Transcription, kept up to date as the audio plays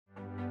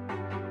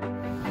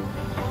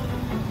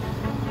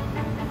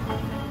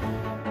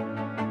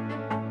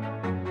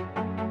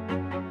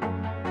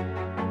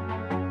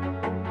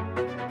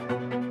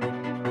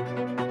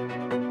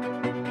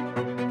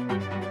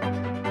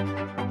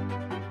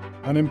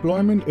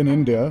Unemployment in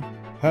India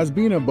has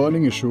been a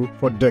burning issue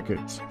for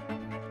decades,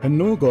 and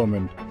no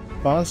government,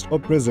 past or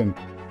present,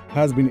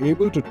 has been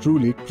able to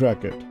truly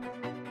crack it.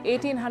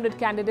 1,800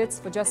 candidates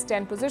for just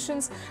 10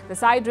 positions. The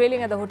side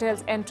railing at the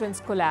hotel's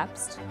entrance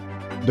collapsed.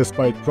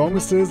 Despite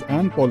promises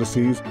and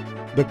policies,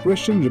 the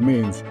question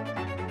remains,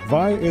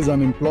 why is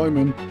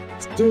unemployment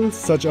still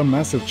such a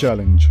massive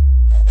challenge?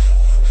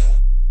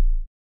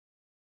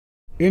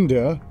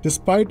 India,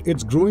 despite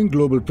its growing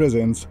global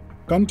presence,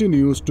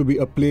 continues to be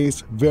a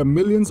place where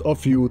millions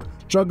of youth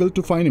struggle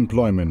to find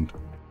employment.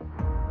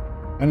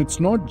 And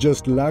it's not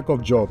just lack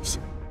of jobs.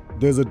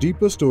 There's a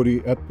deeper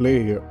story at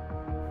play here.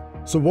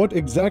 So what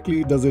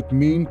exactly does it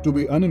mean to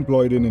be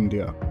unemployed in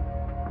India?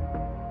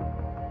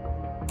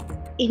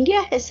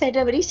 India has had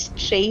a very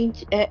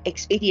strange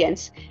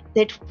experience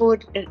that for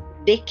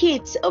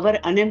decades our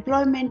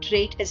unemployment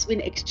rate has been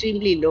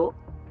extremely low.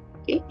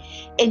 Okay?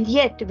 And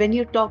yet when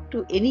you talk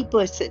to any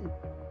person,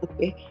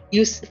 okay,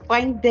 you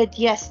find that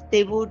yes,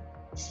 they would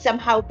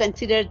somehow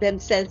consider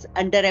themselves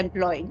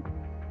underemployed.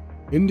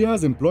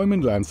 India's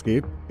employment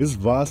landscape is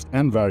vast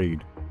and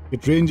varied.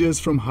 It ranges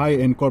from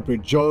high-end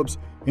corporate jobs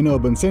in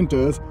urban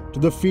centers to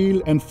the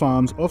field and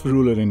farms of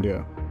rural India,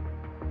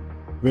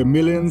 where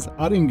millions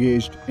are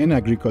engaged in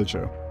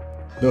agriculture.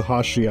 The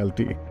harsh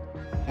reality.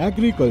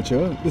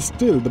 Agriculture is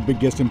still the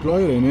biggest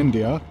employer in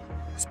India,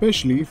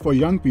 especially for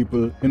young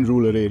people in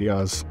rural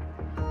areas.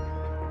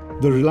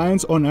 The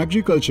reliance on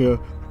agriculture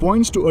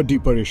points to a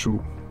deeper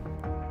issue.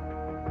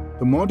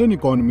 The modern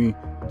economy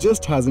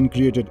just hasn't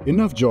created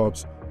enough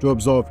jobs to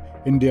absorb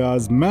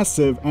India's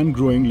massive and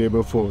growing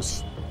labor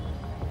force.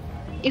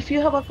 If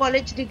you have a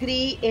college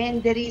degree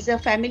and there is a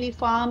family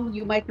farm,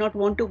 you might not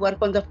want to work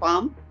on the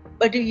farm,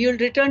 but you'll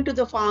return to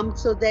the farm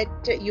so that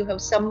you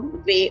have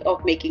some way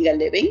of making a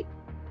living.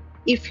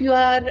 If you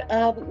are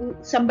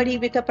somebody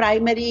with a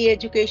primary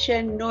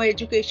education, no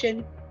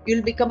education,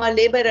 you'll become a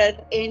laborer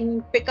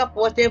and pick up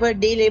whatever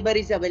day labor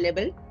is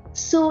available.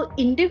 So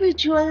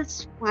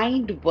individuals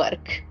find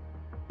work,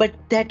 but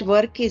that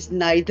work is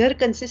neither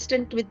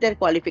consistent with their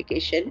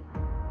qualification,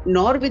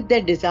 nor with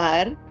their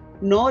desire,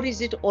 nor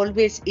is it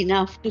always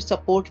enough to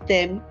support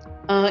them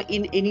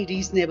in any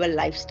reasonable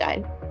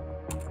lifestyle.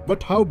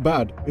 But how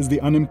bad is the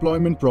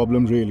unemployment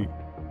problem really?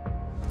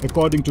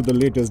 According to the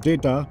latest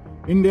data,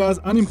 India's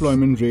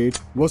unemployment rate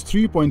was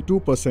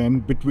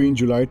 3.2% between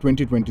July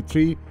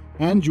 2023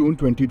 and June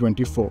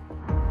 2024.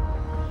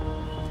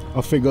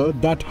 A figure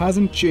that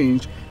hasn't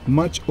changed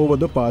much over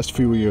the past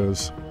few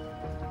years.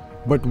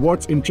 But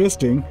what's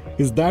interesting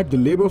is that the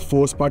labor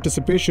force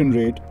participation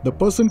rate, the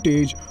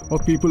percentage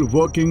of people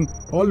working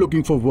or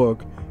looking for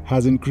work,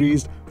 has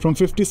increased from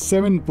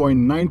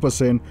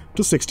 57.9%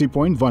 to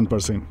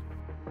 60.1%.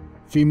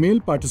 Female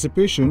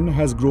participation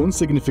has grown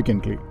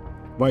significantly,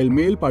 while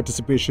male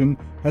participation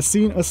has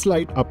seen a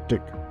slight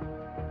uptick.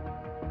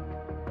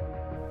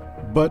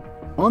 But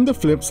on the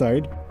flip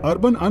side,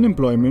 urban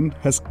unemployment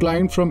has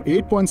climbed from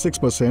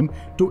 8.6%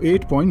 to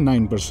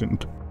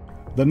 8.9%.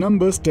 The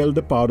numbers tell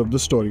the part of the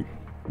story,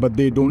 but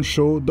they don't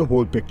show the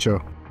whole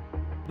picture.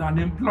 The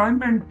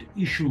unemployment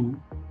issue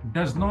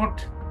does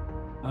not,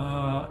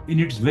 in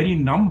its very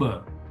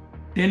number,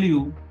 tell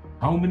you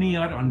how many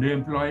are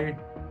underemployed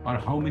or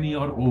how many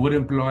are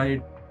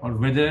overemployed or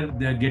whether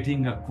they're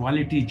getting a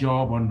quality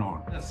job or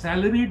not. The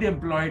salaried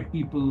employed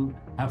people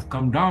have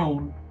come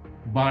down,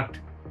 but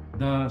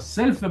the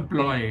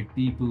self-employed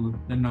people,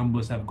 the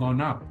numbers have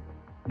gone up.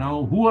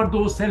 Now, who are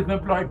those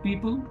self-employed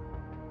people?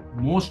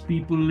 Most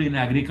people in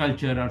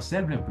agriculture are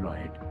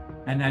self-employed.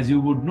 And as you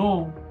would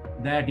know,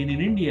 that in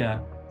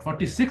India,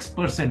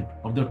 46%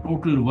 of the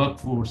total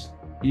workforce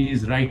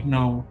is right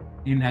now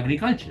in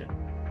agriculture.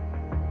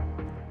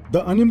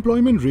 The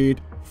unemployment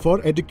rate for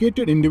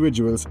educated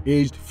individuals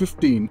aged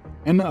 15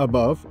 and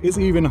above is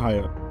even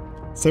higher,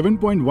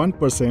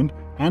 7.1%,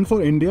 and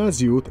for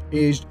India's youth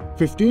aged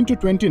 15 to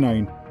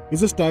 29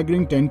 is a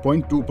staggering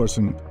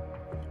 10.2%.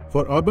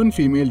 For urban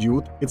female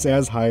youth, it's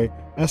as high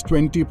as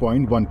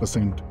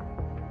 20.1%.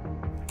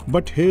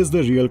 But here's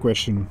the real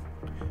question.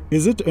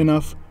 Is it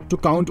enough to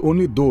count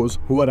only those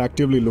who are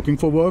actively looking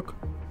for work?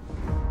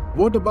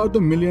 What about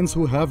the millions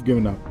who have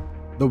given up?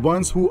 The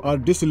ones who are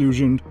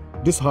disillusioned,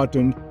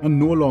 disheartened, and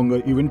no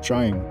longer even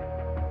trying?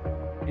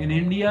 In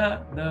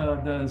India,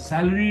 the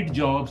salaried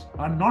jobs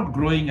are not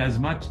growing as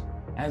much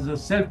as the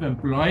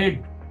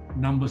self-employed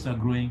numbers are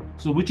growing.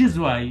 So which is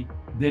why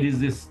there is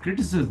this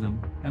criticism,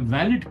 a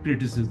valid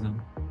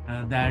criticism,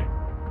 that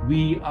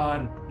we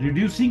are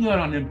reducing our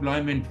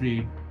unemployment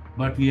rate,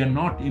 but we are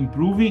not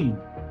improving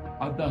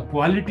the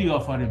quality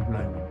of our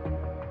employment.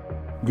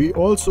 We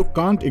also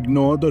can't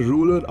ignore the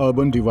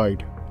rural-urban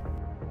divide.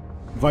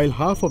 While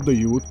half of the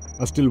youth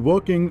are still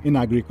working in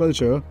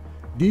agriculture,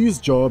 these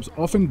jobs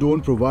often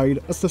don't provide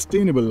a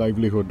sustainable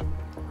livelihood.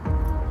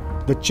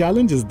 The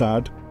challenge is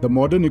that the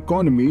modern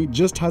economy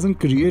just hasn't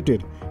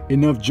created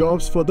enough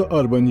jobs for the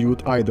urban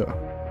youth either.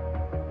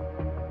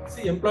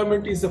 See,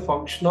 employment is a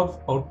function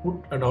of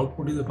output and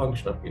output is a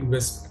function of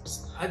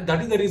investments. And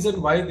that is the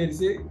reason why there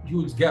is a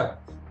huge gap.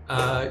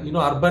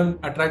 Urban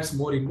attracts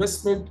more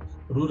investment,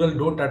 rural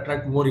don't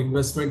attract more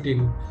investment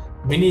in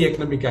many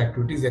economic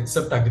activities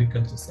except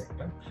agriculture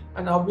sector.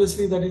 And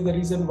obviously that is the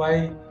reason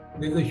why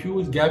there is a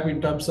huge gap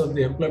in terms of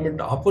the employment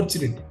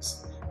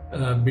opportunities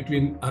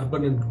between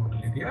urban and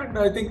rural area. And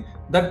I think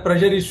that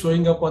pressure is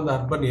showing up on the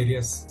urban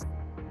areas.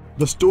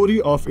 The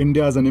story of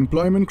India's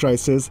unemployment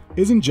crisis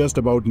isn't just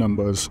about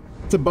numbers.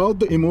 It's about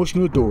the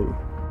emotional toll.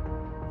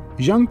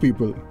 Young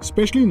people,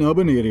 especially in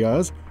urban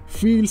areas,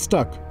 feel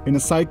stuck in a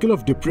cycle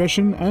of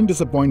depression and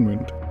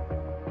disappointment.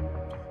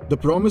 The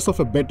promise of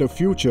a better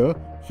future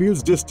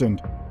feels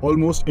distant,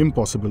 almost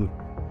impossible.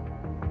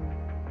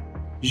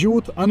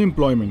 Youth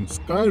unemployment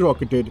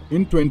skyrocketed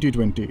in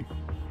 2020,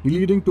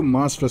 leading to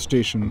mass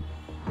frustration.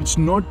 It's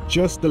not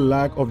just the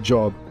lack of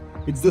job,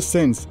 it's the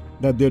sense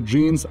that their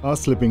dreams are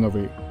slipping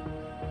away.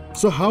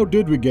 So how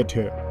did we get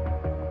here?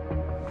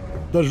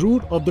 The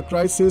root of the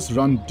crisis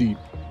runs deep,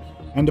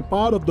 and a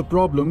part of the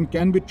problem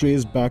can be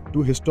traced back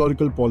to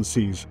historical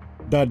policies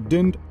that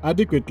didn't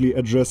adequately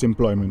address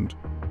employment.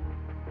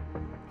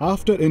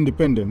 After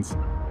independence,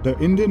 the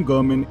Indian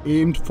government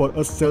aimed for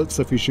a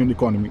self-sufficient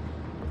economy,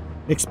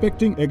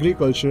 expecting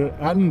agriculture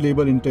and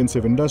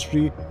labor-intensive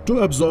industry to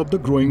absorb the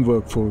growing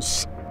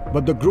workforce.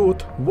 But the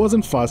growth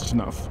wasn't fast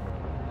enough,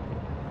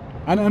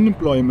 and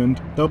unemployment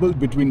doubled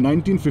between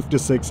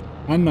 1956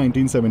 and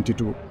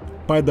 1972.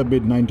 By the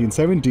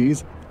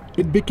mid-1970s,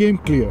 it became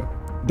clear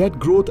that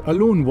growth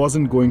alone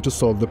wasn't going to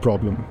solve the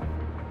problem.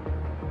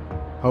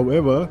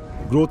 However,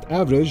 growth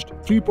averaged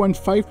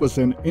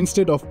 3.5%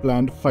 instead of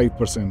planned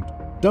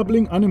 5%,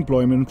 doubling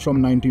unemployment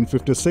from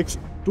 1956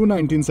 to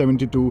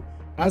 1972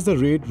 as the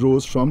rate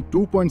rose from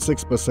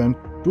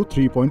 2.6% to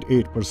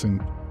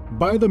 3.8%.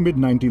 By the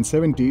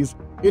mid-1970s,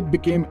 it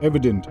became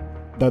evident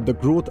that the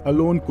growth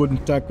alone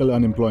couldn't tackle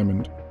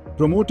unemployment,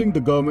 promoting the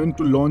government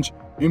to launch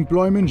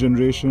employment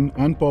generation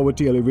and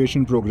poverty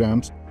alleviation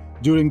programs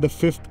during the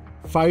fifth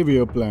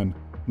five-year plan,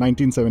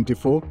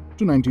 1974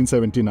 to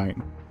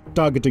 1979,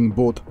 targeting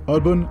both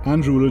urban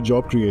and rural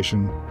job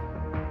creation.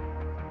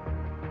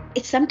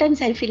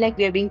 Sometimes I feel like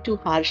we are being too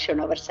harsh on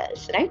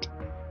ourselves, right?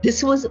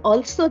 This was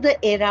also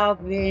the era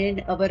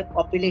when our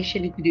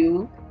population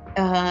grew,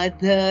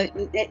 the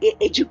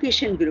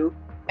education grew,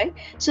 right?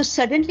 So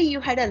suddenly you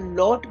had a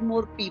lot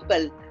more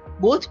people,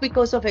 both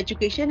because of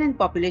education and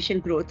population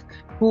growth,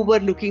 who were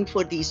looking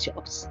for these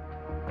jobs.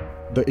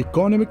 The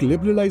economic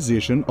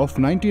liberalization of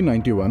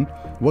 1991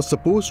 was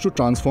supposed to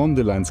transform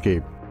the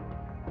landscape,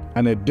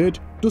 and it did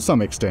to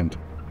some extent.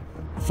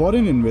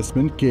 Foreign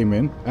investment came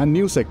in and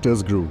new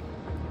sectors grew.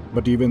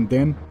 But even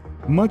then,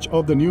 much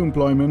of the new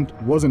employment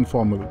was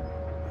informal,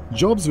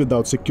 jobs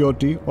without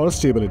security or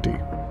stability.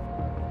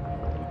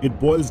 It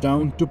boils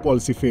down to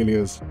policy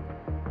failures.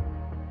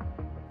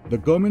 The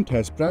government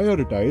has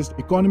prioritized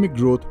economic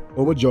growth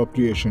over job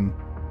creation.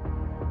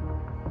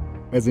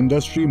 As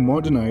industry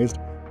modernized,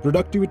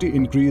 productivity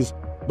increased,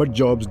 but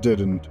jobs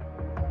didn't.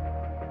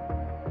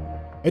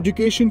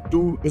 Education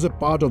too is a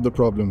part of the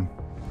problem.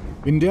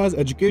 India's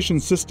education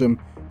system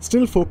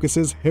still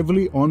focuses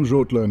heavily on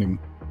rote learning,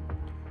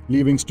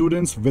 leaving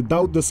students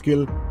without the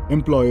skill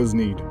employers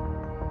need.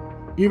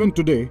 Even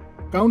today,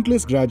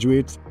 countless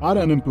graduates are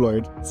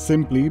unemployed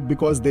simply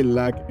because they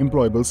lack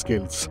employable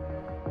skills.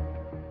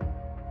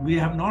 We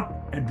have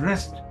not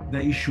addressed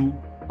the issue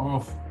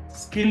of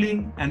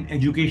skilling and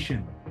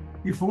education.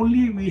 If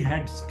only we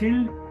had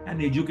skilled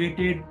and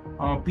educated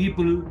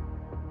people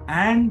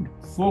and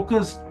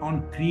focused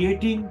on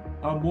creating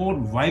a more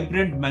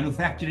vibrant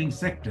manufacturing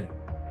sector,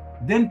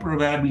 then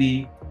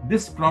probably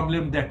this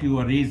problem that you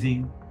are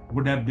raising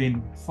would have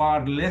been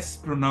far less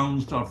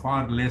pronounced or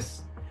far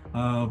less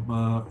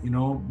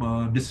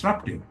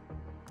disruptive.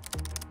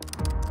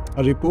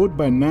 A report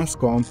by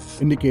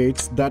NASSCOM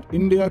indicates that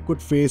India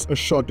could face a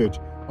shortage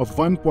of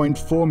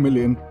 1.4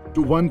 million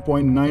to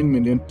 1.9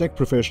 million tech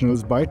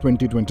professionals by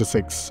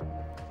 2026,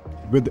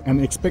 with an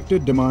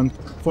expected demand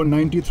for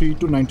 93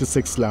 to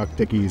 96 lakh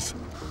techies.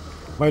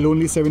 While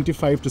only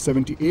 75 to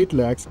 78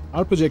 lakhs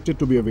are projected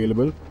to be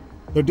available,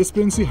 the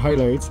discrepancy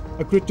highlights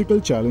a critical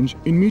challenge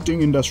in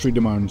meeting industry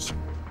demands.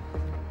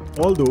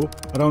 Although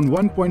around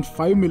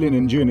 1.5 million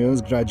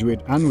engineers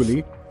graduate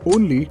annually,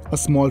 only a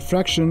small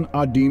fraction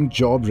are deemed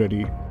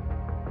job-ready.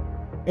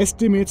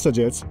 Estimates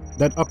suggest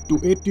that up to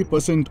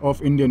 80%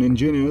 of Indian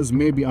engineers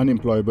may be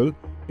unemployable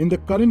in the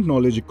current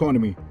knowledge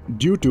economy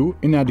due to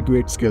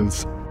inadequate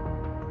skills.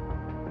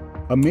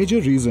 A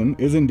major reason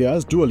is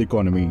India's dual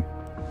economy,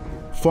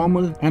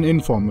 formal and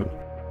informal.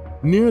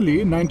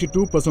 Nearly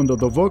 92% of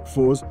the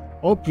workforce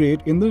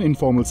operate in the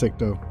informal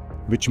sector,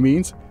 which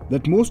means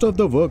that most of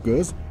the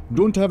workers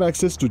don't have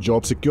access to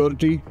job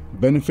security,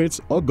 benefits,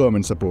 or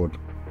government support.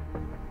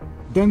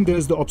 Then there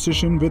is the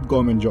obsession with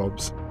government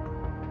jobs.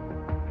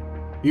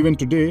 Even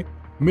today,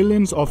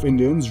 millions of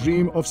Indians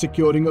dream of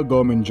securing a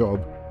government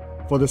job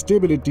for the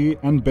stability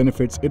and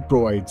benefits it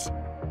provides.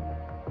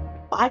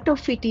 Part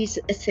of it is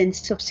a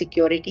sense of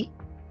security.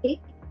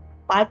 Okay?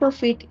 Part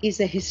of it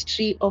is a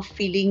history of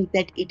feeling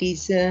that it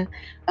is a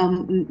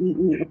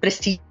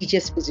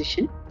prestigious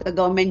position. The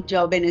government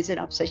job and as an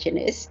obsession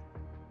is.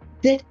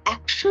 that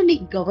actually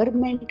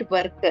government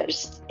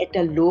workers at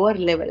a lower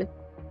level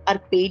are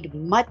paid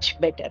much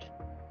better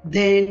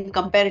than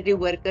comparative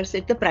workers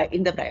in the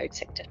private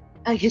sector.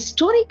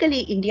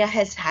 Historically, India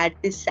has had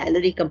this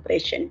salary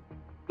compression,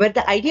 where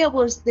the idea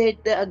was that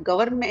a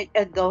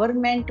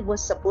government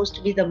was supposed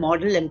to be the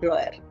model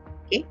employer,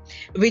 okay,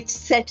 which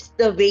sets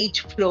the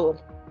wage floor.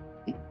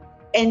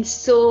 And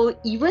so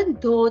even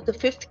though the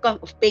fifth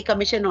pay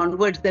commission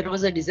onwards, there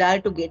was a desire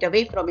to get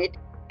away from it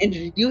and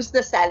reduce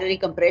the salary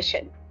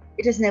compression,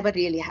 it has never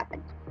really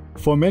happened.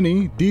 For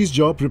many, these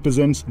jobs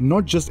represents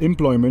not just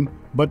employment,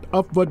 but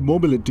upward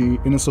mobility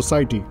in a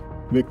society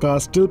where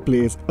caste still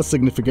plays a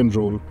significant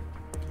role.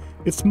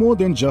 It's more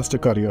than just a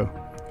career.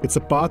 It's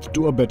a path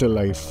to a better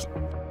life.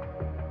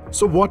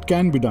 So what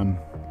can be done?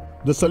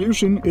 The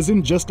solution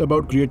isn't just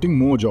about creating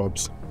more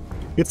jobs.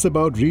 It's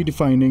about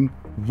redefining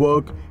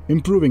work,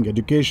 improving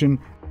education,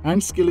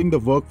 and skilling the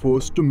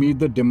workforce to meet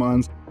the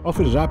demands of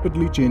a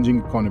rapidly changing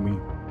economy.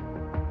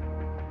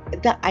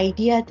 The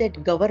idea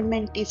that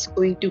government is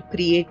going to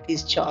create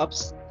these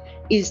jobs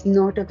is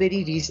not a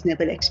very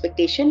reasonable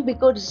expectation,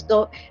 because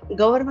the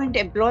government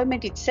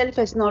employment itself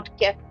has not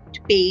kept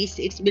pace.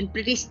 It's been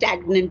pretty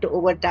stagnant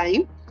over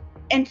time.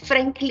 And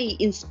frankly,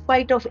 in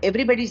spite of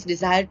everybody's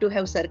desire to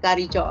have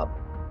sarkari job,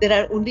 there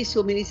are only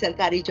so many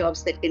sarkari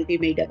jobs that can be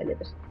made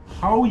available.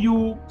 How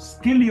you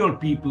skill your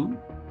people,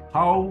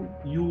 how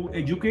you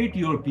educate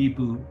your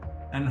people,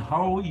 and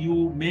how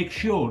you make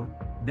sure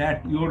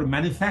that your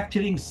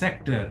manufacturing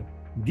sector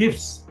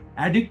gives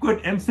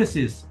adequate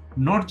emphasis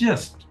not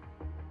just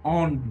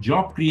on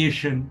job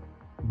creation,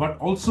 but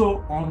also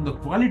on the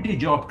quality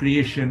job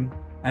creation,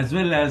 as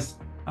well as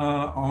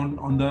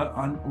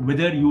on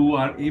whether you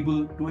are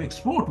able to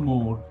export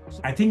more.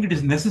 So I think it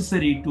is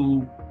necessary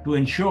to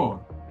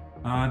ensure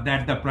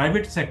that the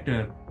private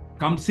sector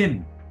comes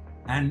in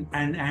and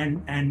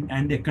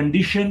a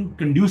condition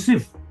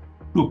conducive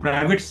to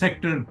private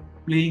sector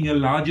playing a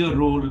larger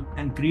role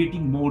and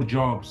creating more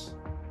jobs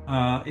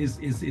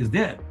is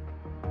there.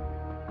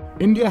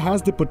 India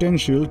has the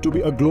potential to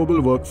be a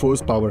global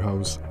workforce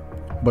powerhouse.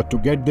 But to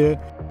get there,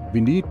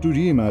 we need to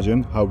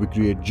reimagine how we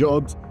create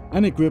jobs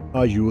and equip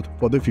our youth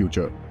for the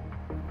future.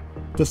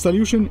 The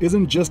solution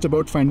isn't just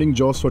about finding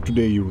jobs for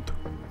today's youth.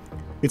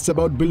 It's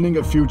about building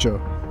a future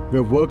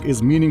where work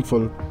is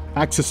meaningful,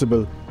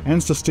 accessible,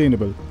 and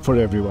sustainable for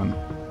everyone.